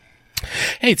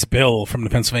Hey, it's Bill from the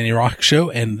Pennsylvania Rock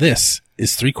Show, and this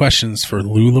is 3 Questions for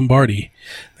Lou Lombardi.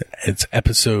 It's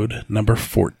episode number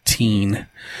 14.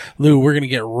 Lou, we're going to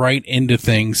get right into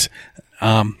things.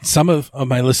 Some of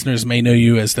my listeners may know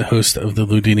you as the host of the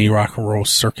Loudini Rock and Roll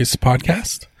Circus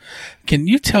podcast. Can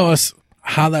you tell us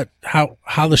how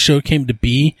the show came to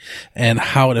be and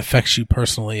how it affects you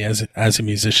personally as a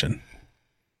musician?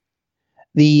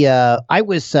 I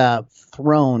was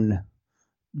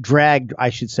dragged, I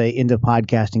should say, into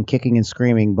podcasting, kicking and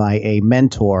screaming by a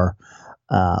mentor,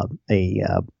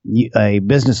 a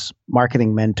business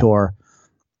marketing mentor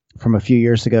from a few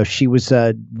years ago. She was she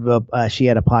had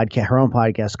a podcast, her own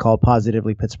podcast called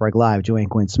Positively Pittsburgh Live, Joanne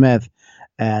Quinn Smith.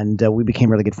 And we became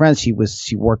really good friends. She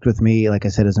worked with me, like I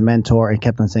said, as a mentor, and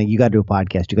kept on saying, "You got to do a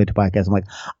podcast. You got to do a podcast." I'm like,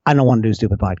 "I don't want to do a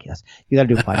stupid podcast. You got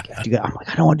to do a podcast." I'm like,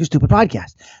 "I don't want to do a stupid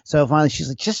podcast." So finally, she's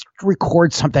like, "Just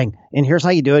record something, and here's how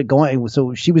you do it."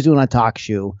 So she was doing on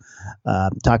TalkShoe,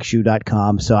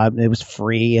 TalkShoe.com. So it was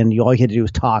free, and all you had to do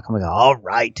was talk. I'm like, "All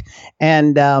right,"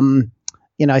 and I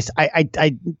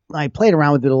played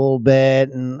around with it a little bit,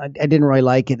 and I didn't really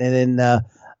like it, and then.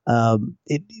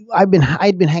 I'd been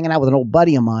hanging out with an old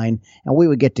buddy of mine, and we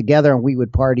would get together and we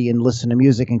would party and listen to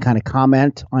music and kind of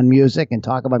comment on music and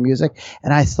talk about music.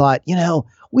 And I thought,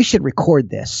 we should record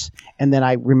this. And then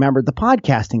I remembered the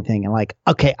podcasting thing and like,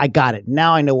 okay, I got it.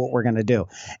 Now I know what we're going to do.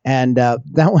 And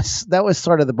that was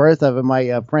sort of the birth of it.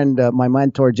 My friend, my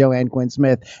mentor, Joanne Quinn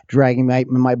Smith, dragging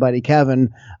my buddy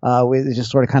Kevin. We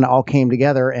just sort of kind of all came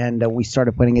together, and we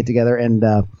started putting it together. And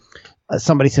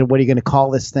somebody said, "What are you going to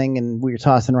call this thing?" And we were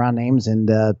tossing around names,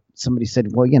 and somebody said,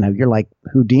 "Well, you're like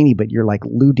Houdini, but you're like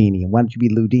Loudini. Why don't you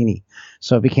be Loudini?"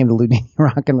 So it became the Loudini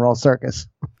Rock and Roll Circus.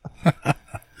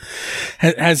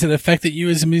 Has it affected you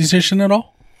as a musician at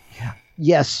all?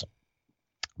 Yes.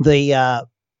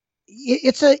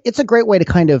 It's a great way to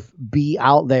kind of be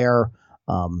out there,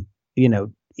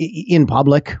 in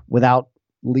public without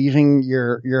leaving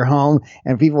your home,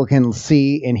 and people can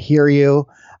see and hear you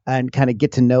and kind of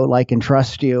get to know, like, and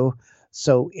trust you.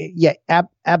 So yeah,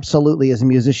 absolutely. As a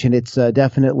musician, it's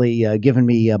definitely given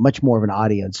me much more of an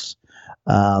audience.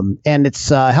 And it's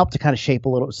helped to kind of shape a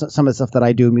little some of the stuff that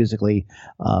I do musically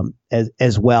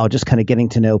as well, just kind of getting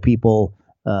to know people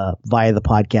via the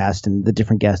podcast and the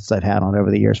different guests I've had on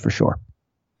over the years, for sure.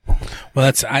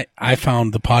 Well, I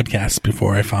found the podcast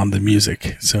before I found the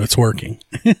music, so it's working.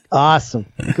 Awesome.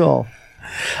 Cool.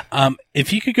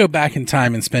 If you could go back in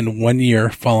time and spend 1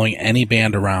 year following any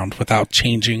band around without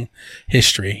changing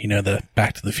history, the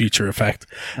Back to the Future effect,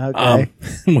 okay.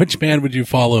 Which band would you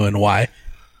follow and why?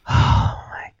 Oh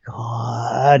my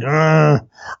God.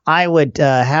 I would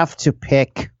have to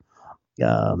pick,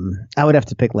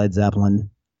 Led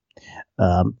Zeppelin.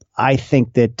 I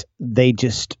think that they're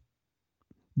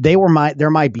my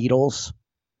Beatles.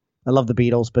 I love the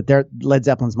Beatles, but Led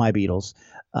Zeppelin's my Beatles.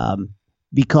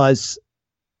 Because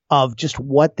of just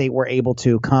what they were able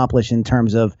to accomplish in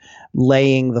terms of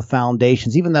laying the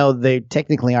foundations. Even though they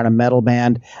technically aren't a metal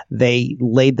band, they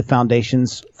laid the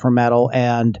foundations for metal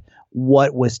and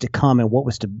what was to come and what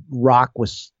rock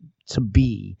was to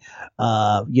be,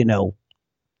 10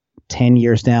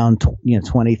 years down,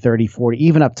 20, 30, 40,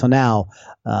 even up till now.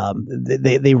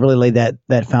 They really laid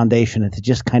that foundation, and to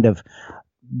just kind of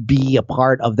be a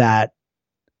part of that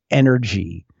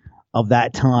energy of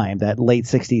that time, that late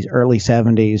 60s, early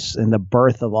 70s, and the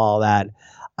birth of all that,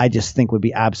 I just think would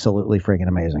be absolutely freaking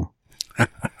amazing.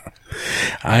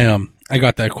 I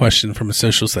got that question from a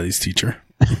social studies teacher.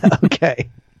 Okay.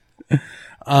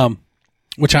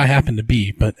 Which I happen to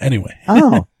be, but anyway.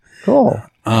 Oh, cool.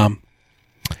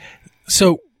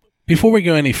 So before we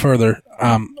go any further,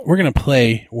 we're going to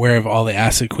play Where Have All the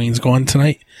Acid Queens Gone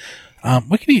tonight.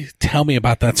 What can you tell me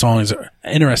about that song? Is there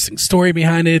an interesting story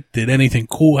behind it? Did anything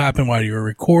cool happen while you were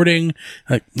recording?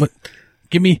 Like,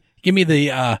 give me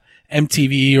the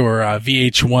MTV or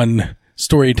VH1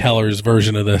 Storytellers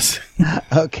version of this.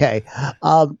 Okay.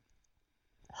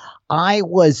 I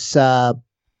was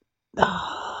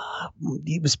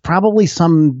it was probably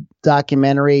some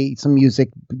music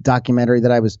documentary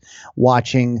that I was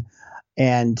watching,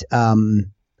 and I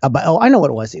know what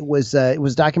it was. It was a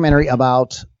documentary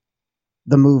about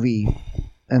the movie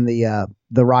and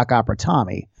the rock opera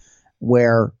Tommy,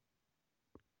 where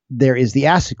there is the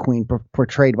Acid Queen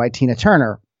portrayed by Tina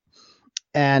Turner.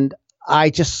 And I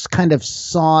just kind of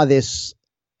saw this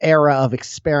era of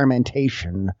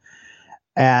experimentation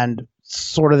and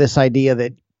sort of this idea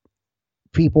that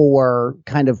people were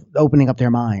kind of opening up their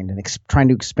mind and trying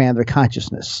to expand their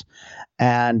consciousness.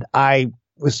 And I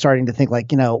was starting to think,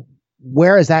 like,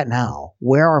 where is that now?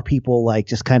 Where are people, like,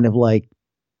 just kind of like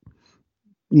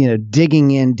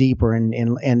digging in deeper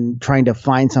and trying to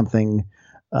find something,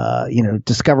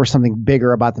 discover something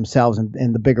bigger about themselves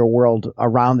and the bigger world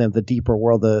around them, the deeper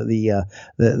world,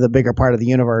 the bigger part of the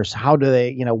universe. How do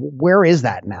they, where is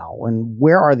that now? And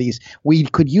where are these? We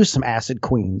could use some acid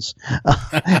queens,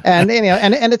 and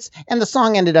the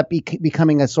song ended up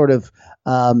becoming a sort of,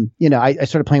 I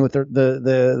started playing with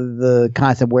the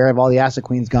concept, where have all the acid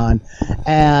queens gone?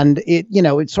 And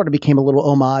it sort of became a little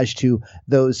homage to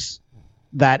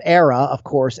that era, of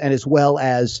course, and as well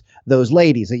as those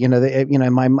ladies.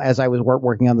 As I was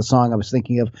working on the song, I was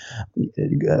thinking of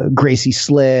Gracie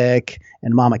Slick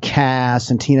and Mama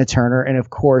Cass and Tina Turner, and of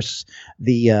course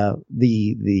the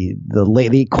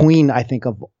lady queen, I think,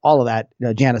 of all of that,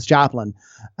 Janis Joplin,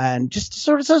 and just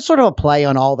sort of a play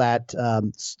on all that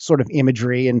sort of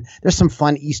imagery. And there's some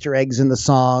fun Easter eggs in the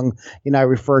song. I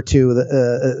refer to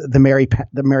the merry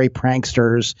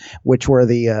pranksters, which were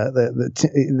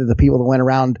the people that went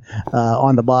around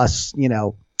on the bus,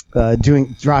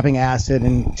 dropping acid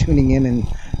and tuning in and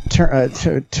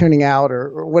tuning out,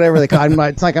 or whatever they call it.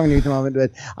 It's not coming to me at the moment,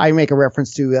 but I make a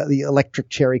reference to the Electric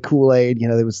Cherry Kool-Aid.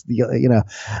 There was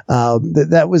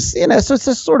that was, so it's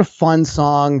a sort of fun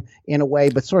song in a way,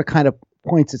 but sort of kind of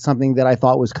points at something that I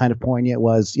thought was kind of poignant.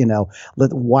 Was,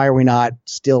 why are we not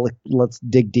still, let's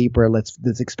dig deeper. Let's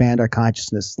expand our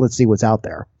consciousness. Let's see what's out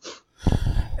there.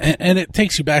 And it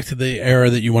takes you back to the era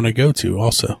that you want to go to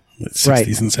also, the 60s right.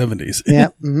 and 70s. Yeah.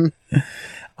 Mm-hmm.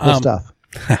 Cool stuff.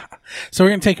 So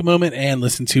we're going to take a moment and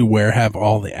listen to Where Have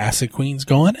All the Acid Queens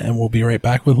Gone? And we'll be right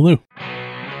back with Lou.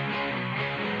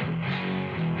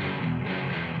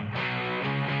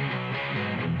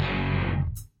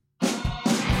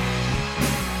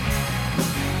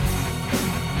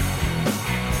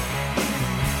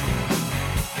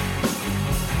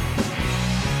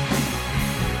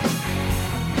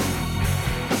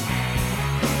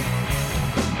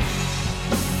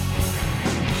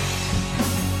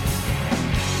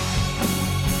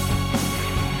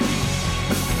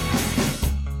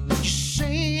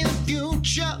 Say the future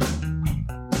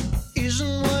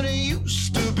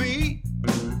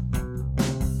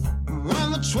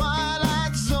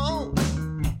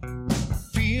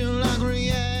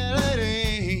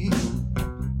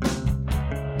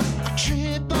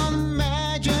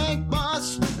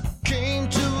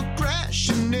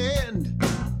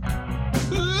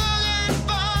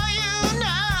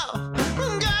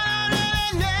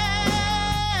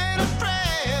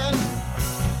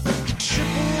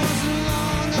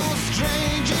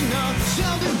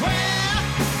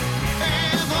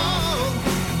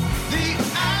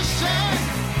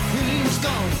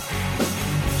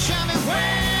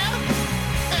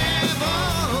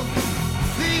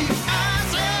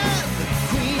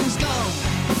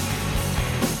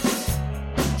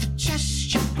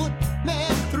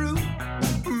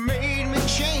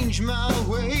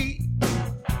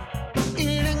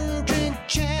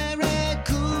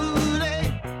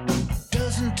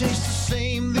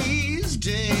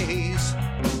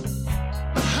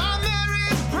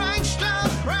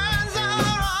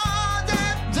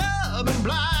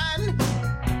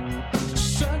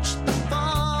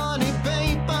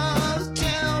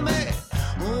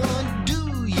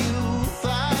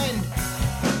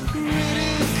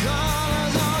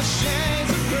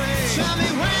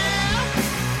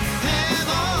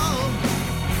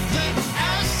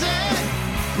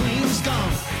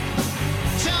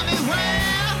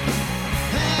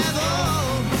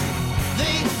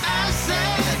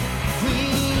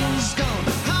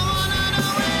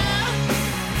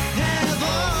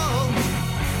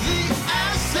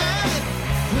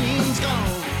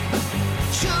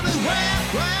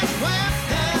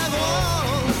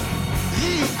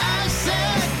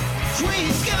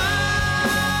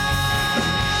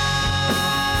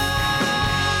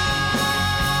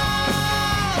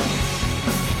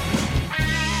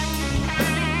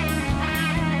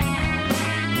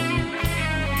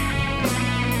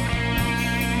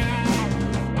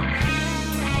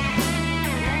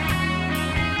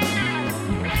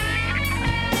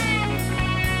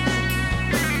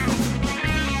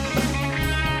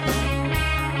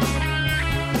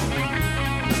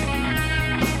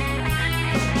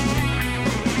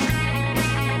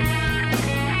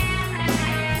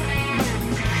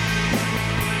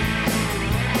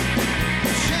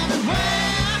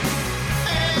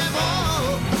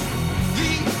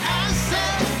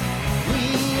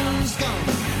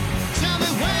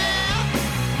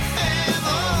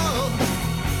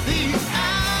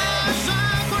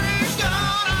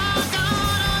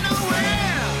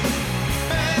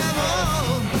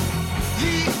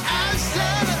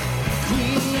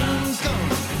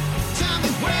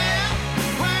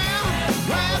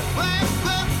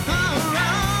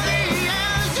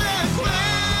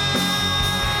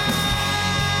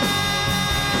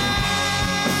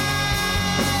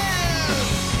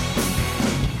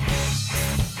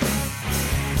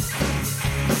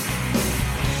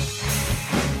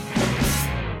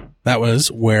That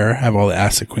was Where Have All the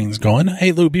Acid Queens Gone?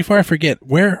 Hey, Lou, before I forget,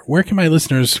 where can my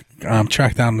listeners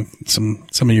track down some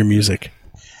of your music?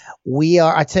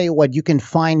 I tell you what, you can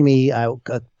find me a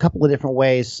couple of different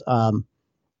ways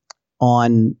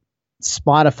on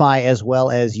Spotify as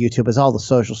well as YouTube, as all the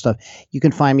social stuff. You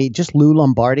can find me just Lou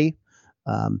Lombardi.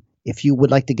 If you would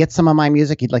like to get some of my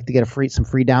music, you'd like to get some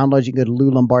free downloads, you can go to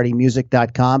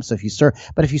loulombardimusic.com. So if you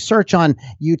search on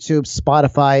YouTube,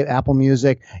 Spotify, Apple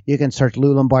Music, you can search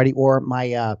Lou Lombardi, or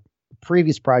my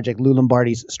previous project, Lou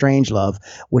Lombardi's Strange Love,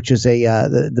 which is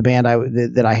the band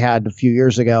that I had a few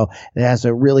years ago. It has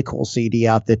a really cool CD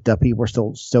out that people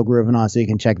are still grooving on, so you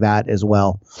can check that as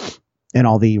well, in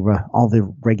all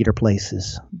the regular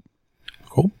places.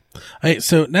 Cool. All right,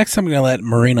 so next I'm going to let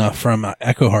Marina from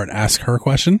Echo Heart ask her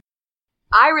question.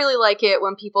 I really like it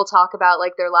when people talk about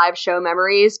like their live show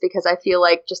memories, because I feel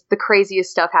like just the craziest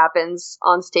stuff happens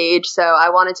on stage. So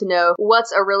I wanted to know,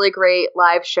 what's a really great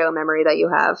live show memory that you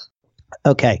have?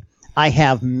 Okay. I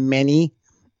have many.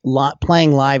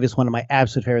 Playing live is one of my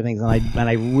absolute favorite things, and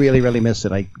I really, really miss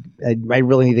it. I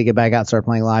really need to get back out and start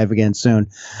playing live again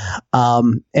soon.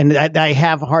 And I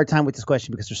have a hard time with this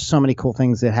question because there's so many cool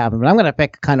things that happen. But I'm going to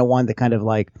pick kind of one that kind of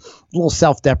like a little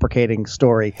self-deprecating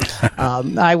story. This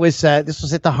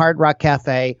was at the Hard Rock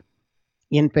Cafe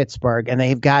in Pittsburgh, and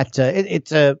they've got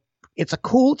it's a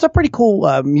pretty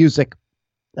cool music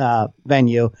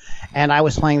venue, and I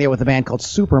was playing there with a band called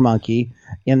Super Monkey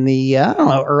in the I don't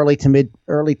know, early to mid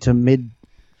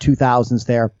 2000s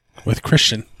there with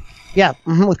Christian. Yeah,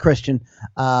 with Christian,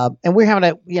 and we're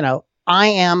having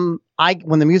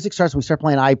when the music starts, we start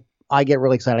playing. I get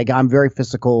really excited. I'm a very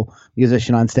physical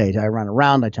musician on stage. I run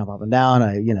around, I jump up and down.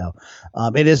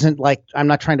 It isn't like I'm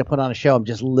not trying to put on a show. I'm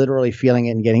just literally feeling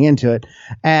it and getting into it.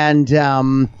 And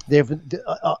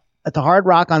at the Hard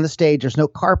Rock on the stage, there's no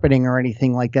carpeting or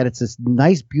anything like that. It's this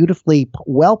nice, beautifully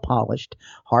well-polished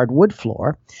hardwood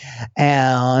floor.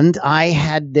 And I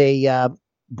had a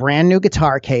brand new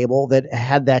guitar cable that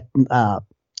had that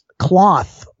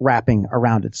cloth wrapping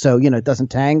around it. So, it doesn't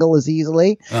tangle as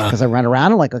easily because I run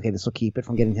around and like, okay, this will keep it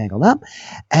from getting tangled up.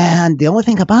 And the only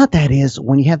thing about that is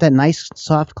when you have that nice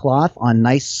soft cloth on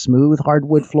nice smooth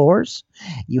hardwood floors,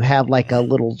 you have like a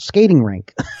little skating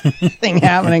rink thing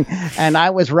happening. And I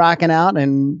was rocking out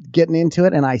and getting into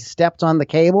it, and I stepped on the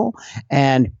cable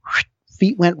and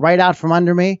feet went right out from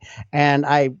under me, and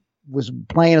I was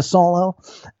playing a solo,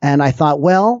 and I thought,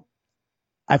 well,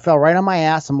 I fell right on my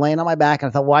ass. I'm laying on my back, and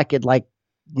I thought, well, I could I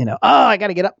got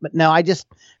to get up. But no, I just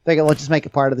figured, let's just make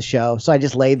it part of the show. So I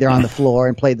just laid there on the floor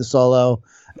and played the solo,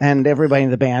 and everybody in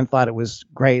the band thought it was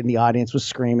great, and the audience was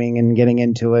screaming and getting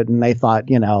into it, and they thought,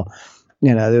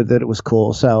 that it was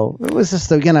cool. So it was just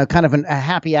kind of a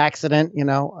happy accident.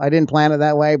 I didn't plan it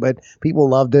that way, but people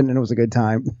loved it, and it was a good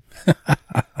time.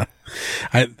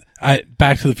 I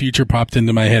Back to the Future popped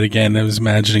into my head again. I was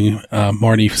imagining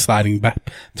Marty sliding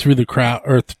back through the crowd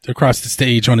or across the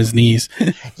stage on his knees.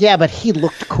 Yeah, but he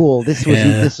looked cool. This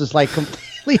was like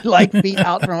completely like feet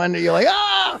out from under you, like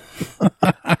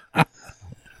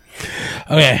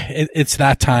Okay, it's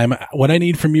that time. What I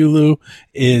need from you, Lou,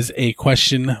 is a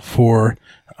question for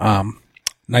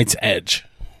Night's Edge.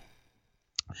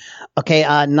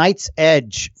 Okay, Night's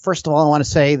Edge. First of all, I want to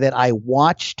say that I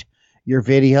watched your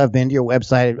video. I've been to your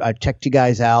website. I've checked you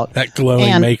guys out. That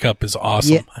glowing makeup is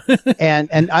awesome. Yeah,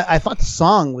 and I thought the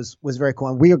song was very cool.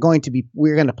 And we're going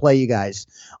to play you guys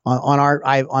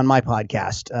on my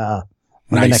podcast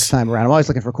the next time around. I'm always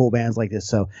looking for cool bands like this.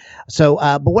 So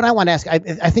but what I want to ask, I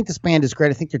think this band is great.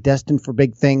 I think they're destined for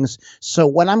big things. So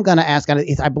what I'm going to ask,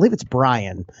 I believe it's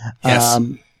Brian. Yes.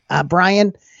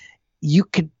 Brian, you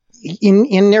could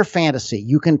in their fantasy,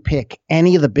 you can pick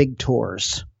any of the big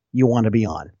tours you want to be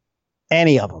on.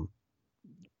 Any of them.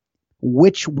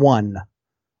 Which one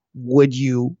would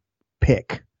you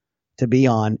pick to be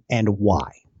on, and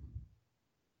why?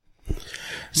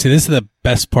 See, this is the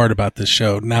best part about this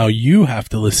show. Now you have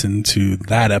to listen to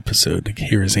that episode to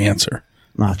hear his answer.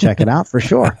 I'll check it out for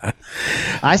sure.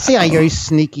 I see how you're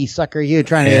sneaky sucker. You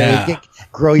trying to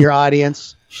grow your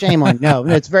audience. Shame on you. No,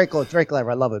 it's very cool. It's very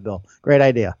clever. I love it, Bill. Great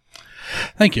idea.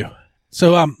 Thank you.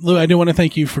 So, Lou, I do want to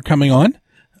thank you for coming on.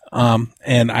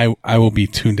 And I will be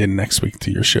tuned in next week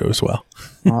to your show as well.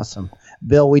 Awesome.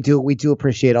 Bill, we do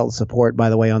appreciate all the support, by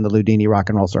the way, on the Loudini Rock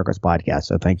and Roll Circus podcast.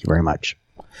 So thank you very much.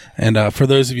 And for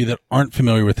those of you that aren't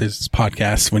familiar with this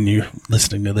podcast, when you're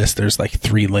listening to this, there's like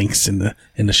 3 links in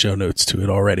the show notes to it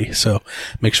already. So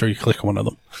make sure you click one of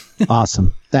them.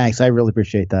 Awesome. Thanks. I really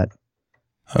appreciate that.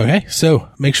 Okay, so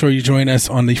make sure you join us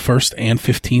on the 1st and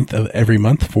 15th of every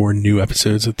month for new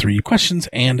episodes of 3 Questions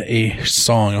and a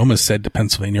song. I almost said the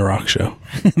Pennsylvania Rock Show.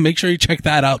 Make sure you check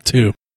that out too.